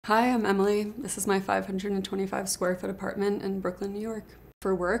Hi, I'm Emily. This is my 525 square foot apartment in Brooklyn, New York.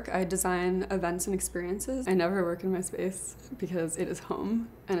 For work, I design events and experiences. I never work in my space because it is home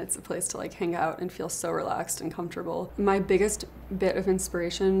and it's a place to hang out and feel so relaxed and comfortable. My biggest bit of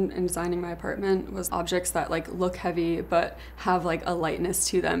inspiration in designing my apartment was objects that look heavy but have a lightness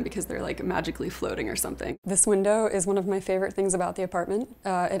to them because they're magically floating or something. This window is one of my favorite things about the apartment.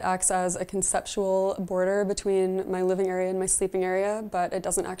 It acts as a conceptual border between my living area and my sleeping area, but it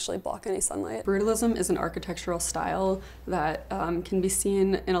doesn't actually block any sunlight. Brutalism is an architectural style that can be seen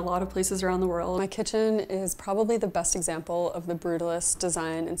in a lot of places around the world. My kitchen is probably the best example of the brutalist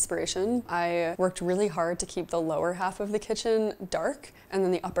design inspiration. I worked really hard to keep the lower half of the kitchen dark and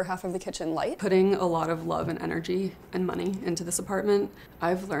then the upper half of the kitchen light. Putting a lot of love and energy and money into this apartment,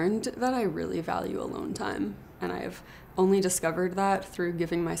 I've learned that I really value alone time, and I've only discovered that through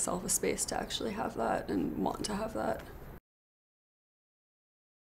giving myself a space to actually have that and want to have that.